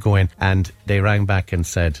password. Will you go in? And they rang back and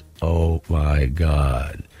said, oh my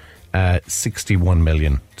God, 61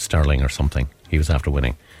 million sterling or something he was after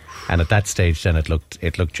winning. And at that stage then it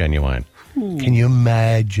looked genuine. Ooh. Can you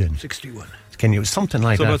imagine? 61. Can you, something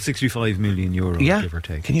like so that? So about 65 million euros, give or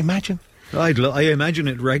take. Can you imagine? I imagine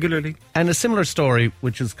it regularly. And a similar story,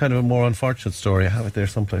 which is kind of a more unfortunate story, I have it there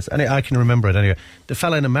someplace. And I can remember it anyway. The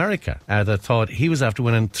fella in America that thought he was after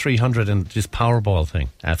winning 300 in this Powerball thing,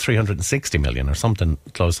 360 million or something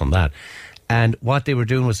close on that. And what they were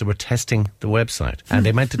doing was they were testing the website, and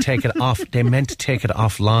they meant to take it off. They meant to take it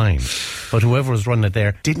offline, but whoever was running it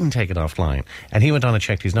there didn't take it offline. And he went on and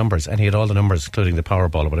checked his numbers, and he had all the numbers, including the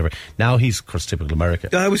Powerball or whatever. Now he's, of course, typical America.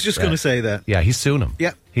 I was just going to say that. Yeah, he's suing him.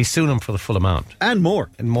 Yeah. He's suing him for the full amount. And more.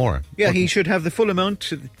 Yeah, he should have the full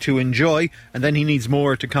amount to enjoy, and then he needs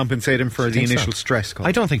more to compensate him for the initial stress cost.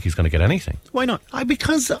 I don't think he's going to get anything. Why not?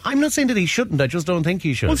 Because I'm not saying that he shouldn't, I just don't think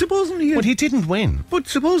he should. Well, supposing he... But he didn't win. But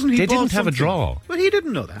supposing he They didn't bought have a something. draw. But he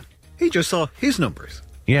didn't know that. He just saw his numbers.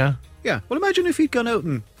 Yeah. Yeah. Well, imagine if he'd gone out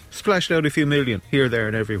and splashed out a few million here, there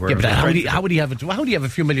and everywhere. Yeah, but how would he have a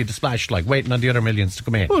few million to splash, like waiting on the other millions to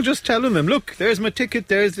come in? Well, just telling them, look, there's my ticket,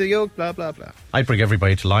 there's the yoke, blah, blah, blah. I'd bring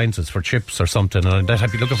everybody to Lions for chips or something, and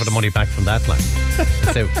I'd be looking for the money back from that line.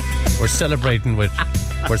 So we're celebrating with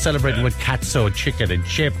katso chicken and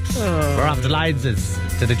chips. We're off to Lions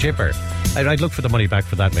to the chipper. I'd look for the money back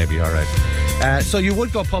for that, maybe. All right. So you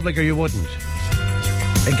would go public or you wouldn't?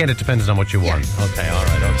 Again, it depends on what you want. Okay, all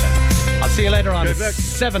right, okay. I'll see you later on at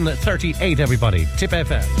 7:38, everybody. Tip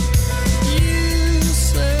FM.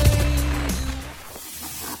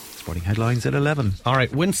 Sporting headlines at 11. All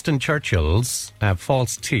right, Winston Churchill's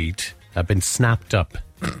false teeth have been snapped up.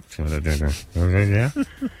 It's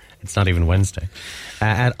not even Wednesday.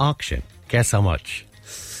 At auction. Guess how much?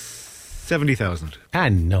 70,000.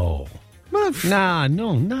 No.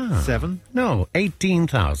 Nah. 7? No,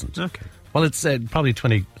 18,000. Okay. Well, it's probably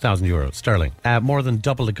 20,000 euros sterling. More than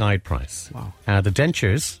double the guide price. Wow. The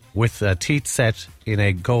dentures with teeth set in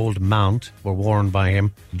a gold mount were worn by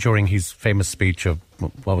him during his famous speech of,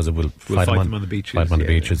 what was it? We'll fight them on the beaches. Fight them on the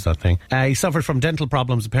beaches, that thing. He suffered from dental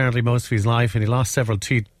problems apparently most of his life, and he lost several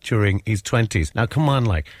teeth during his 20s. Now, come on,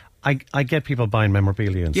 like... I get people buying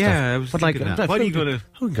memorabilia and stuff. Yeah, I was thinking that. Why do you go to...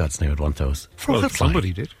 Who in God's name would want those? Well,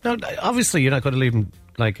 somebody did. No, obviously you're not going to leave them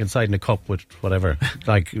like inside in a cup with whatever.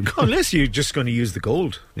 Like unless you're just going to use the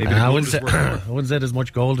gold. Maybe I wouldn't say there's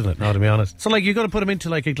much gold in it, now, to be honest. So like you're going to put them into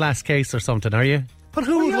like a glass case or something, are you? But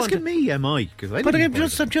who would asking me? Am I? But I'm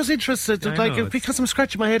just interested, because I'm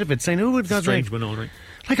scratching my head a bit, saying who would God's name? Strange one, all right.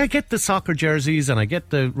 Like, I get the soccer jerseys and I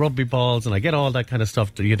get the rugby balls and I get all that kind of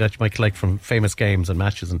stuff that you might collect from famous games and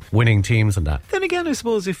matches and winning teams and that. Then again, I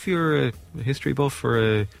suppose if you're a history buff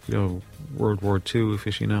or a World War II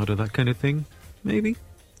aficionado, that kind of thing, maybe.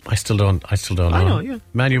 I still don't know. I know, yeah.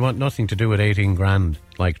 Man, you want nothing to do with 18 grand,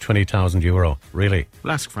 like 20,000 euro, really.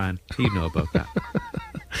 Well, ask Fran. He'd know about that.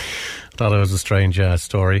 Thought it was a strange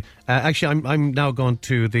story. Actually, I'm now going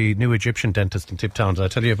to the new Egyptian dentist in Tiptown. Did I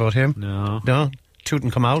tell you about him? No.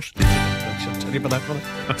 Tutankhamun. Shall I tell you about that fella?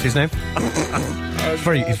 What's his name?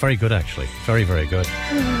 He's very good, actually. Very, very good.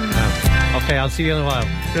 Okay, I'll see you in a while.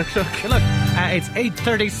 Good luck. It's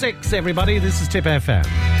 8:36, everybody. This is Tip FM.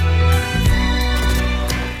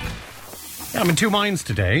 I'm in two minds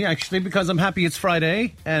today, actually, because I'm happy it's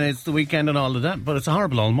Friday and it's the weekend and all of that, but it's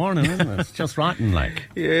horrible all morning, isn't it? It's just rotten, like.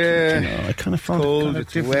 Yeah. I kind of found cold, it kind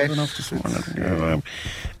of different enough this morning.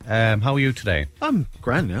 How are you today? I'm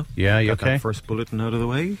grand now. Yeah, you Got okay? that first bulletin out of the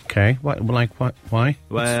way. Okay. What? Why?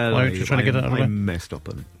 Well, why are you trying to get it out of the way? I messed up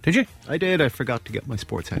on it. Did you? I did. I forgot to get my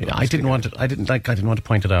sports headlines. Yeah, I didn't want to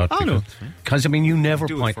point it out. Oh, no. Because, I mean, you never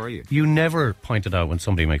you never point it out when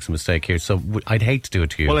somebody makes a mistake here, so I'd hate to do it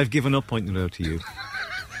to you. Well, I've given up pointing it out to you.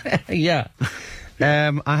 Yeah.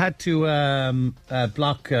 I had to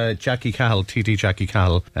block Jackie Cahill, TD Jackie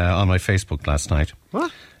Cahill, on my Facebook last night.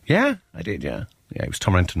 What? Yeah, I did, yeah. Yeah, he was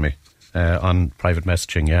tormenting me on private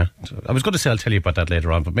messaging, yeah. So I was going to say I'll tell you about that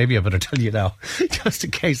later on, but maybe I better tell you now, just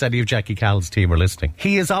in case any of Jackie Cahill's team are listening.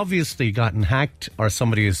 He has obviously gotten hacked, or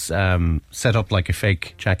somebody has set up like a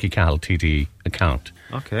fake Jackie Cahill TD account.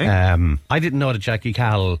 Okay. I didn't know that Jackie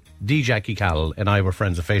Cahill, Jackie Cahill, and I were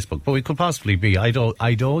friends on Facebook, but we could possibly be. I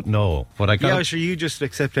don't know. But I got. Yeah, sure. You just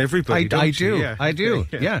accept everybody. I do. Yeah. I do.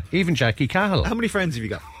 Yeah. Even Jackie Cahill. How many friends have you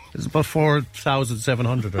got? It's about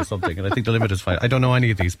 4,700 or something, and I think the limit is 5. I don't know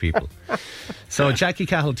any of these people. So Jackie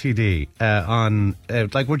Cahill TD on,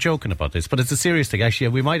 like, we're joking about this, but it's a serious thing. Actually,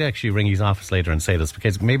 we might actually ring his office later and say this,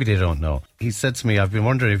 because maybe they don't know. he said to me, I've been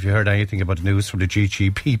wondering if you heard anything about the news from the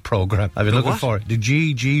GGP programme. I've been looking for the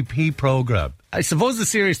GGP programme. I suppose the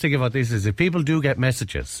serious thing about this is if people do get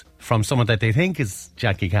messages from someone that they think is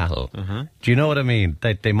Jackie Cahill, do you know what I mean?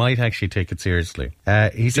 That they might actually take it seriously.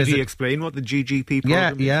 Did he explain what the GGP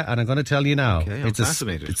program is? Yeah, and I'm going to tell you now. Okay, I'm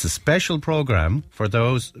fascinated. It's a special program for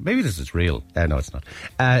those, maybe this is real. No, it's not.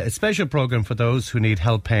 A special program for those who need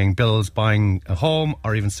help paying bills, buying a home,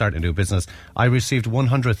 or even starting a new business. I received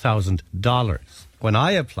 $100,000 when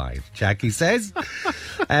I applied, Jackie says,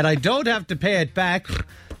 and I don't have to pay it back.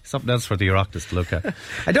 Something else for the Oireachtas to look at.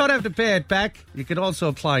 I don't have to pay it back. You can also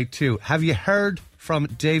apply too. Have you heard from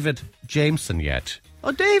David Jameson yet?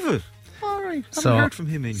 Oh, David. All right. I haven't heard from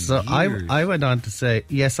him in years. I went on to say,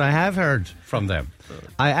 yes, I have heard from them.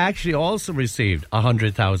 I actually also received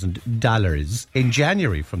 $100,000 in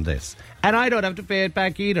January from this. And I don't have to pay it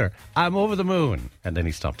back either. I'm over the moon. And then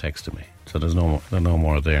he stopped texting me. So there's no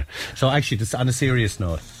more there. So actually, just on a serious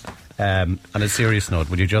note, would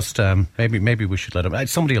you just maybe we should let him?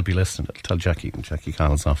 Somebody will be listening. I'll tell Jackie in Jackie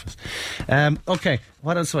Connell's office. Okay,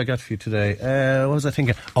 what else have I got for you today? What was I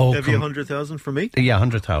thinking? Oh, have you 100,000 for me? Yeah,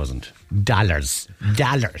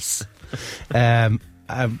 $100,000.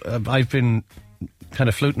 I've been kind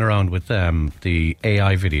of fluting around with the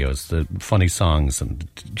AI videos, the funny songs and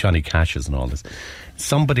Johnny Cash's and all this.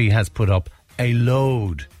 Somebody has put up a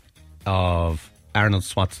load of Arnold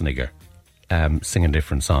Schwarzenegger singing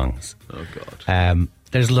different songs. Oh, God.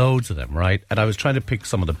 There's loads of them, right? And I was trying to pick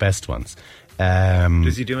some of the best ones.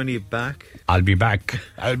 Does he do any back? I'll be back.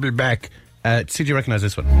 See, do you recognise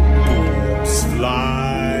this one?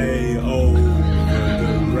 Fly over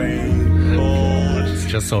the rainbow. It's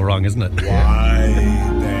just so wrong, isn't it? Why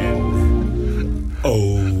then?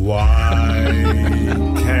 Oh, why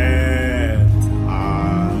can't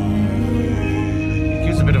I?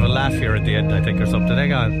 Gives a bit of a laugh here at the end, I think, or something.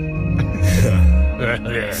 Hang on.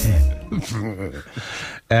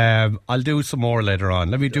 I'll do some more later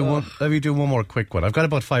on. Let me do one more quick one. I've got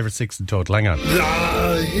about 5 or 6 in total. Hang on.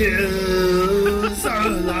 The hills are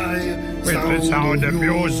alive with the sound of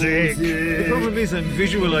music. The problem is I'm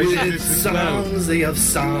visualising this as well. They have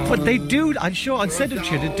sound. But they do. I'll send it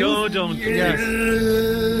to you. They do. No, don't. Yes.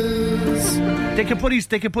 They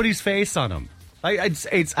can put his face on him.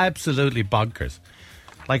 It's absolutely bonkers.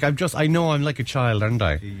 Like I know I'm like a child, aren't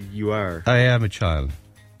I? You are. I am a child.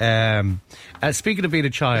 Speaking of being a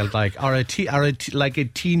child, like a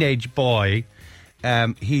teenage boy,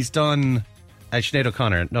 he's done Sinead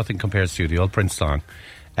O'Connor, Nothing Compares to You, the old Prince song,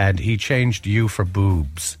 and he changed You for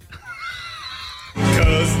boobs.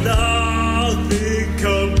 'Cause nothing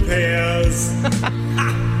compares.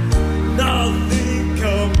 Nothing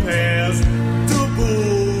compares to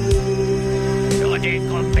boobs. Nothing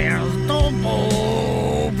compares to boobs.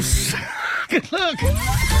 Look.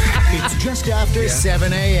 It's just after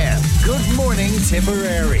 7 a.m. Good morning,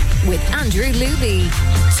 Tipperary. With Andrew Luby.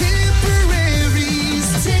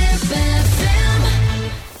 Tipperary's Tip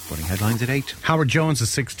FM. Morning headlines at 8. Howard Jones is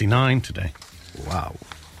 69 today. Wow.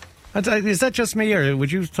 Is that just me, or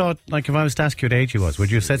would you thought, like, if I was to ask you what age he was,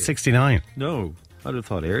 would you have said 69? No, I'd have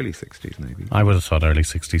thought early 60s maybe. I would have thought early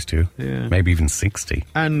 60s too. Yeah. Maybe even 60.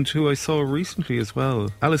 And who I saw recently as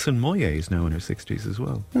well, Alison Moyet is now in her 60s as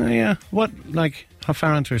well. Yeah. What, like, how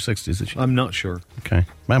far into her 60s is she? I'm not sure. Okay.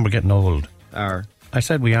 Man, we're getting old. I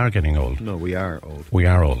said we are getting old. No, we are old. We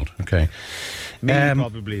are old, okay. Me,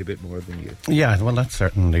 probably a bit more than you. Yeah, well, that's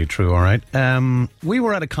certainly true, all right. We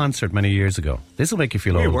were at a concert many years ago. This will make you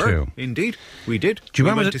feel old, too. Indeed. We did. Do you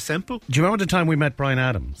remember went to Semple? Do you remember the time we met Bryan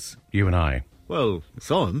Adams, you and I? Well,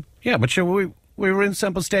 saw him. Yeah, but sure, we were in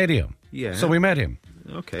Semple Stadium. Yeah. So we met him.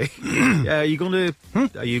 Okay. Are you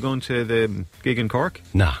going to the gig in Cork?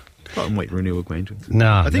 Nah. I might renew acquaintance. No,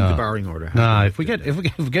 I think the barring order has if we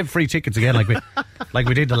get free tickets again like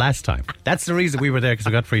we did the last time. That's the reason we were there, because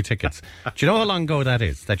we got free tickets. Do you know how long ago that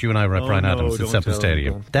is that you and I were at Bryan Adams at Semple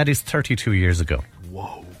Stadium? That is 32 years ago.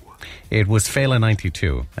 Whoa. It was Féile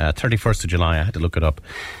 92, 31st of July, I had to look it up.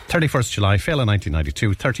 31st July, Féile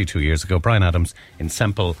 1992, 32 years ago, Bryan Adams in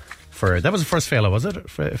Semple. That was the first Féile, was it?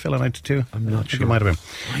 Féile 92? I'm not sure. It might have been.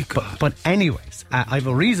 My God. But anyways, I have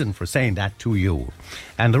a reason for saying that to you.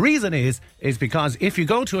 And the reason is because if you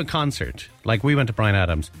go to a concert, like we went to Bryan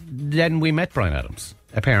Adams, then we met Bryan Adams,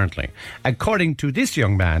 apparently. According to this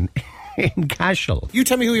young man in Cashel. You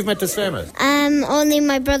tell me who you've met that's famous. Only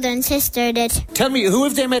my brother and sister did. Tell me, who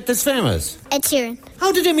have they met that's famous? Ed Sheeran.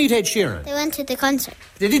 How did they meet Ed Sheeran? They went to the concert.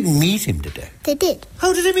 They didn't meet him, did they? They did.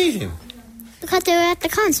 How did they meet him? Because they were at the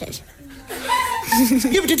concert.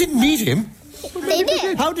 Yeah, but they didn't meet him. They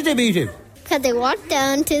did. How did they meet him? Because they walked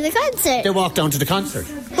down to the concert. They walked down to the concert.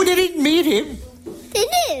 But they didn't meet him. They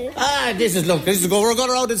do. This is we're going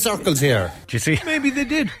around in circles here. Do you see? Maybe they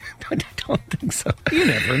did. I don't think so. You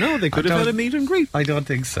never know. They could have had a meet and greet. I don't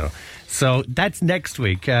think so. So that's next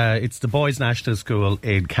week. It's the Boys National School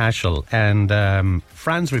in Cashel. And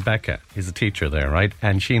Franz Rebecca is a teacher there, right?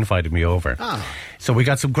 And she invited me over. So we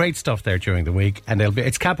got some great stuff there during the week. And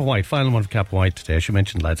it's Kappa White, final one for Kappa White today. She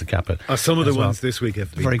mentioned lads of Kappa. Some of the ones this week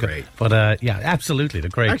have been very great. Good. But yeah, absolutely, they're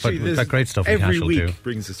great. Actually, but we've got great stuff in Cashel too. Every week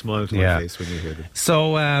brings a smile to my face when you hear them.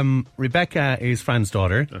 So Rebecca is Fran's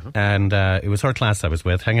daughter. And it was her class I was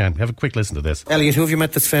with. Hang on, have a quick listen to this. Elliot, who have you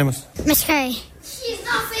met that's famous? Miss Curry. She's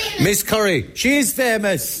not famous. Miss Curry. She's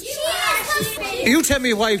famous. You tell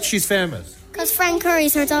me why she's famous. Because Frank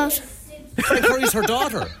Curry's her daughter. Frank Curry's her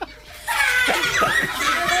daughter?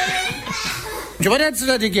 Do you want to answer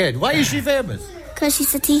that again? Why is she famous? Because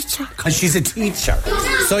she's a teacher. Because she's a teacher.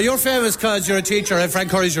 So you're famous because you're a teacher and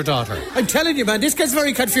Frank Curry's your daughter. I'm telling you, man, this gets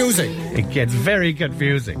very confusing. It gets very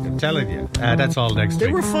confusing, I'm telling you. That's all next week.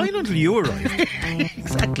 They were fine until you arrived.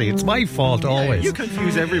 Exactly, it's my fault always. You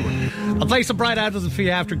confuse everyone. I'll play some Bright Adams for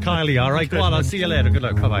you after Kylie, all right? Go on, I'll see you later. Good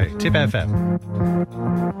luck, bye-bye. Tip FM.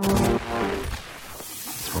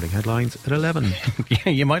 Sporting headlines at 11. Yeah,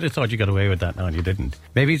 you might have thought you got away with that. No, you didn't.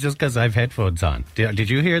 Maybe it's just because I have headphones on. Did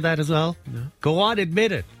you hear that as well? No. Go on,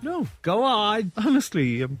 admit it. No. Go on.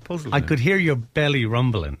 Honestly, I'm puzzled. I could hear your belly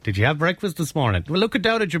rumbling. Did you have breakfast this morning? Well, looking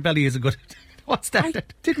down at your belly is a good... What's that? I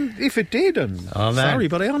didn't... If it did, I'm sorry,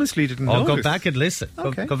 but I honestly didn't notice. Go back and listen.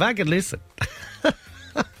 Okay. Go back and listen.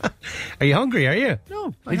 Are you hungry, are you?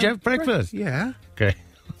 No. Did you have breakfast? Yeah. Okay.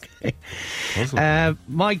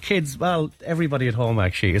 My kids, well, everybody at home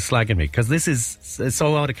actually is slagging me because this is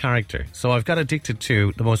so out of character. So I've got addicted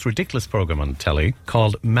to the most ridiculous program on telly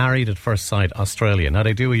called Married at First Sight Australia. Now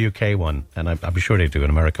they do a UK one and I'm sure they do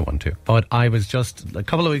an American one too. But I was just a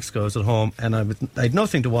couple of weeks ago I was at home and I had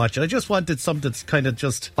nothing to watch. I just wanted something that's kind of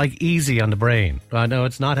just like easy on the brain. No,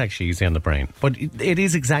 it's not actually easy on the brain, but it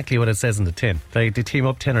is exactly what it says in the tin. They team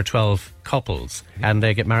up 10 or 12 couples and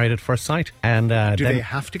they get married at first sight. And do they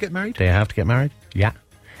have to get married? They have to get married, yeah.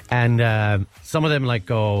 And some of them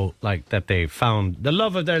go that they found the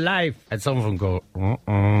love of their life, and some of them go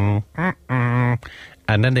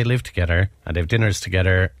and then they live together and they have dinners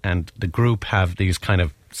together, and the group have these kind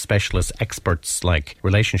of specialist experts, like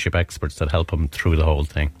relationship experts, that help them through the whole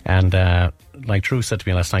thing. And like Drew said to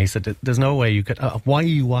me last night, he said, there's no way you could... why are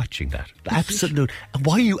you watching that? Absolute.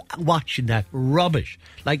 Why are you watching that rubbish?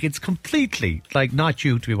 Like, it's completely, not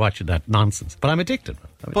you to be watching that nonsense. But I'm addicted.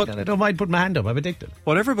 I don't mind putting my hand up. I'm addicted.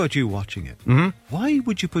 Whatever about you watching it, why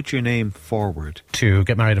would you put your name forward? To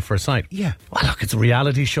get married at first sight? Yeah. Well, look, it's a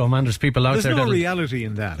reality show, man. There's people out there... There's no reality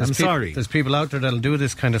in that. I'm sorry. There's people out there that'll do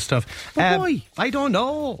this kind of stuff. But why? I don't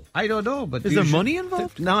know. But is there money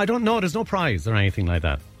involved? No, I don't know. There's no prize or anything like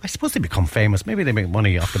that. I suppose they become famous. Maybe they make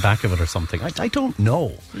money off the back of it or something. I don't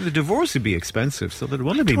know. The divorce would be expensive, so there'd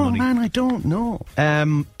want to be money. Man, I don't know.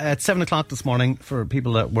 At 7 o'clock this morning, for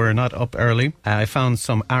people that were not up early, I found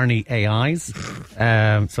some Arnie AIs.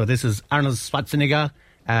 So this is Arnold Schwarzenegger.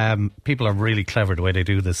 People are really clever the way they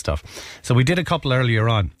do this stuff. So we did a couple earlier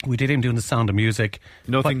on. We did him doing The Sound of Music.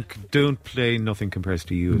 Don't play Nothing Compares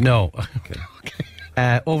to You. No. Okay.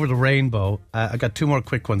 Over the Rainbow. I got two more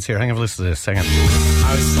quick ones here. Hang on, listen to this. Hang on.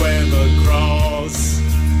 I swam across,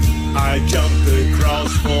 I jumped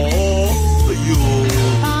across for you.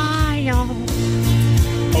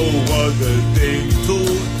 Oh, what a thing to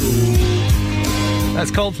do.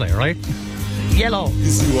 That's Coldplay, right? Yellow.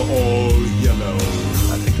 Because you are all yellow.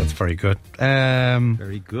 I think that's very good.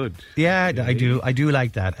 Very good. Yeah, I do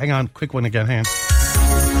like that. Hang on, quick one again. Hang on.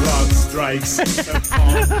 Clock strikes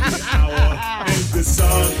upon the hour, and the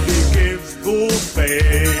sun begins to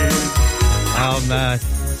fade.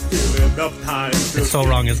 Still enough time to it's so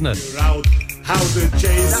wrong, isn't it? Out how the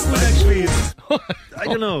chase that would actually... I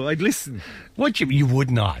don't know. I'd listen. Would you? You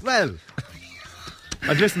would not. Well,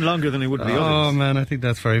 I'd listen longer than I would the others. Oh, man, I think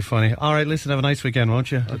that's very funny. All right, listen, have a nice weekend,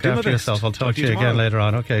 won't you? Look after yourself. I'll talk to you again later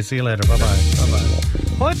on. Okay, see you later. Bye-bye. Bye-bye.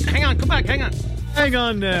 What? Hang on, come back, hang on. Hang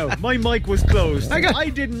on now. My mic was closed. I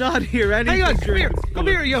did not hear anything. Hang on, come here. Come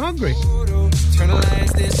here, are you hungry?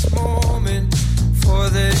 Eternalize this moment for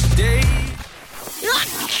the day.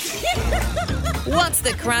 What's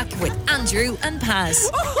the crack with Andrew and Paz?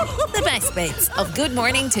 The best bits of Good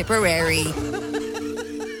Morning Tipperary.